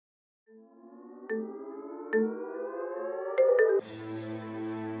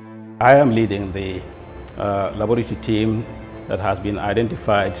I am leading the laboratory team that has been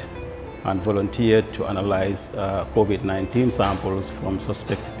identified and volunteered to analyze COVID-19 samples from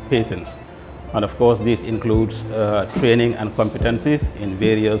suspected patients. And of course, this includes training and competencies in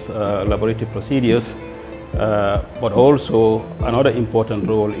various laboratory procedures, but also another important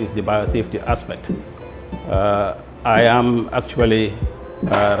role is the biosafety aspect. I am actually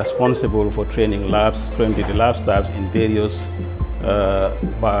responsible for training the lab staffs in various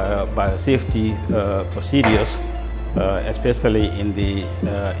biosafety procedures, especially in the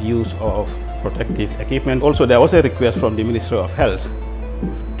use of protective equipment. Also, there was a request from the Ministry of Health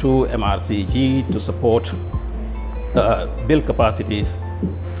to MRCG to support build capacities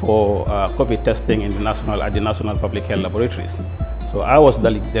for COVID testing in at the National Public Health Laboratories. So I was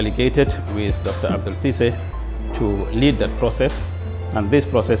delegated with Dr. Abdul Sise to lead that process, and this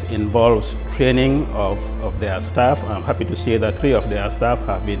process involves training of their staff. I'm happy to say that 3 of their staff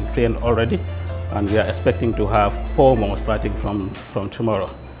have been trained already, and we are expecting to have 4 more starting from tomorrow.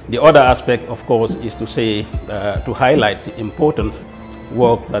 The other aspect, of course, is to say, to highlight the importance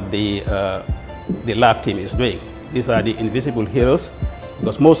work that the lab team is doing. These are the invisible heroes,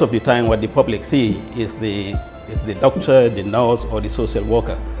 because most of the time what the public see is the doctor, the nurse, or the social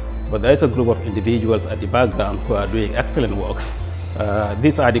worker. But there is a group of individuals at the background who are doing excellent work.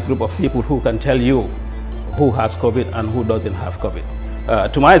 These are the group of people who can tell you who has COVID and who doesn't have COVID.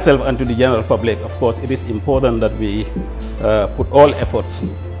 To myself and to the general public, of course, it is important that we put all efforts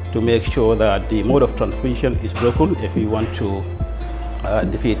to make sure that the mode of transmission is broken if we want to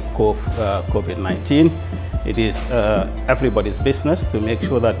defeat COVID-19. It is everybody's business to make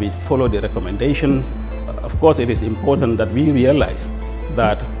sure that we follow the recommendations. Of course, it is important that we realize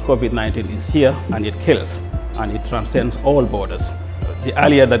that COVID-19 is here and it kills and it transcends all borders. The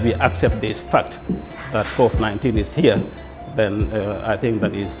earlier that we accept this fact that COVID-19 is here, then I think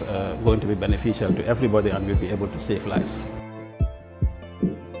that is going to be beneficial to everybody and we'll be able to save lives.